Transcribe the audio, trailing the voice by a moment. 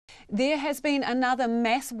There has been another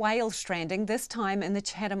mass whale stranding, this time in the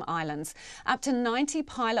Chatham Islands. Up to 90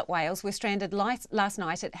 pilot whales were stranded last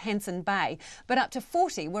night at Hanson Bay, but up to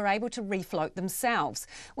 40 were able to refloat themselves.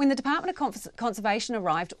 When the Department of Conservation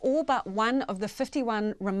arrived, all but one of the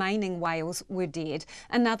 51 remaining whales were dead.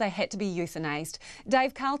 Another had to be euthanised.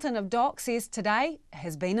 Dave Carlton of DOC says today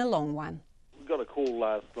has been a long one. Got a call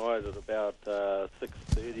last night at about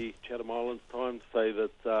 6:30 Chatham Islands time to say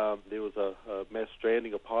that there was a mass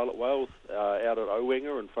stranding of pilot whales out at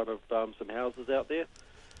Owenga in front of some houses out there.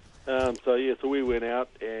 So we went out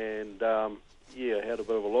and had a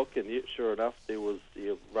bit of a look, and sure enough, there was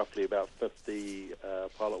roughly about 50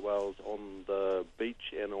 pilot whales on the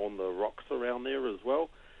beach and on the rocks around there as well,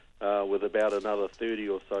 with about another 30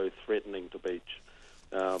 or so threatening to beach.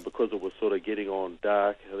 Because it was sort of getting on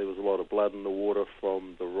dark, there was a lot of blood in the water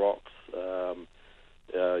from the rocks.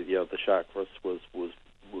 The shark risk was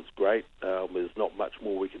great. There's not much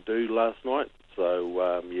more we could do last night,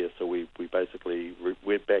 so we basically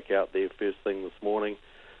went back out there first thing this morning,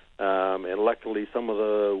 and luckily some of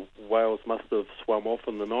the whales must have swum off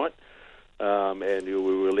in the night, and we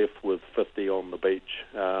were left with 50 on the beach.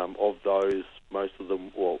 Of those, most of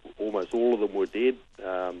them, well, almost all of them were dead.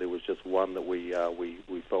 There was just one that we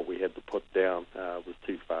felt we had to put down. It was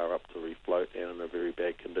too far up to refloat and in a very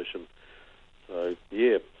bad condition. So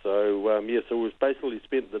we basically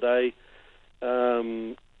spent the day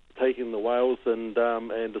taking the whales and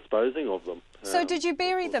disposing of them. So did you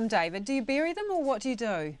bury them, David? Do you bury them, or what do you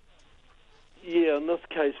do? Yeah, in this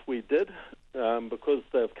case we did. Because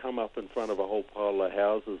they've come up in front of a whole pile of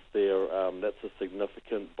houses there, that's a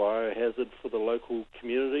significant biohazard for the local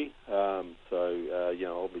community.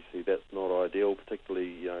 Obviously that's not ideal,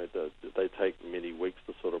 particularly, they take many weeks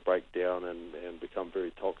to sort of break down and become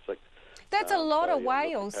very toxic. That's a lot of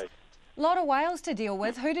whales. A lot of whales to deal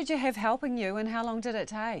with. Who did you have helping you, and how long did it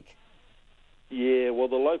take? Yeah, well,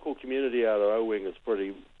 the local community out of Owing is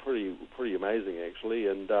pretty amazing actually,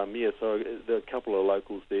 and so a couple of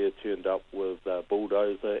locals there turned up with a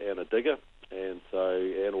bulldozer and a digger, and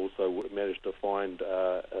also managed to find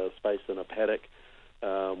a space in a paddock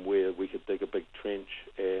where we could dig a big trench,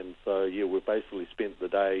 and so we basically spent the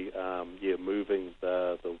day moving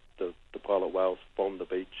the pilot whales from the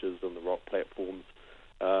beaches and the rock platforms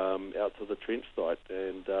out to the trench site,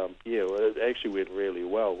 and it actually went really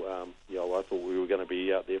well. I thought we were going to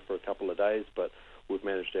be out there for a couple of days, but we've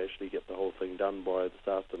managed to actually get the whole thing done by this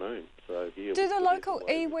afternoon. So did the local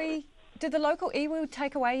iwi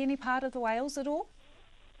take away any part of the whales at all?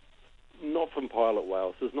 Not from pilot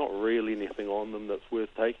whales. There's not really anything on them that's worth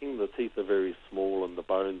taking. The teeth are very small, and the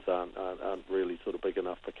bones aren't really sort of big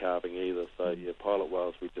enough for carving either. So pilot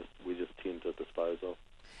whales we just tend to dispose of.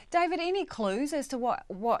 David, any clues as to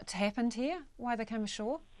what happened here? Why they came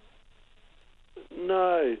ashore?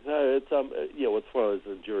 No. It's it's one of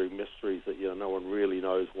those enduring mysteries that no one really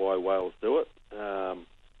knows why whales do it.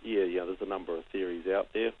 There's a number of theories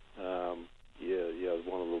out there.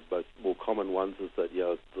 One of the more common ones is that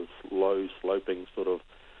the low sloping sort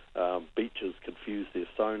of beaches confuse their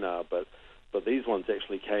sonar, but these ones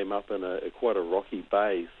actually came up in quite a rocky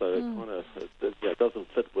bay, so it doesn't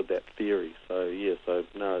fit with that theory. So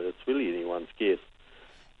no, it's really anyone's guess.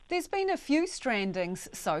 There's been a few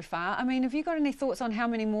strandings so far. I mean, have you got any thoughts on how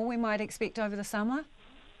many more we might expect over the summer?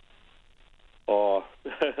 Oh,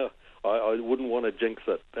 I wouldn't want to jinx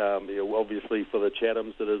it. Obviously, for the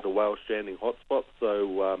Chathams, it is a whale stranding hotspot.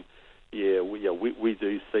 So, we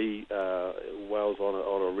do see whales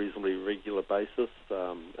on a reasonably regular basis.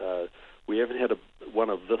 We haven't had one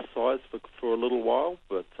of this size for a little while,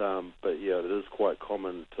 but it is quite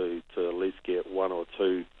common to at least get one or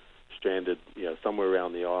two stranded, somewhere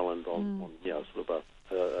around the island on sort of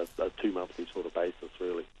a 2-monthly sort of basis,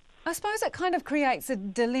 really. I suppose it kind of creates a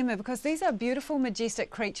dilemma, because these are beautiful, majestic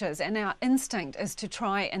creatures, and our instinct is to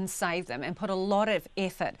try and save them and put a lot of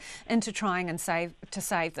effort into trying and save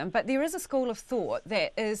them. But there is a school of thought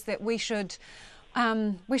that is that we should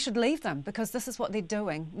leave them, because this is what they're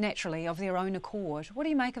doing naturally of their own accord. What do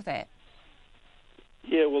you make of that?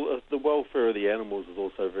 Yeah, well, the welfare of the animals is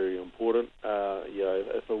also very important.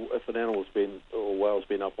 If an animal's or whale's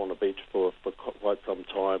been up on a beach for quite some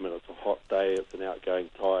time, and it's a hot day, it's an outgoing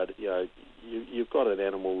tide, you've got an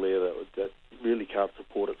animal there that really can't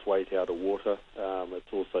support its weight out of water.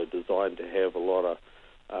 It's also designed to have a lot of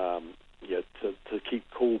to keep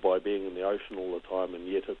cool by being in the ocean all the time, and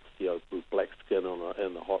yet it's with black skin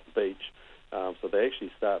in the hot beach. So they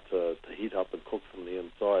actually start to heat up and cook from the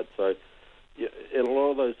inside. So in a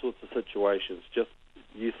lot of those sorts of situations, just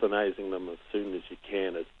euthanizing them as soon as you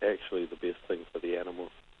can is actually the best thing for the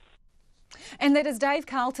animals. And that is Dave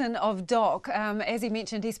Carlton of Dock. As he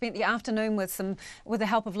mentioned, he spent the afternoon with the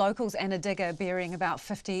help of locals and a digger burying about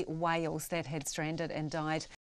 50 whales that had stranded and died.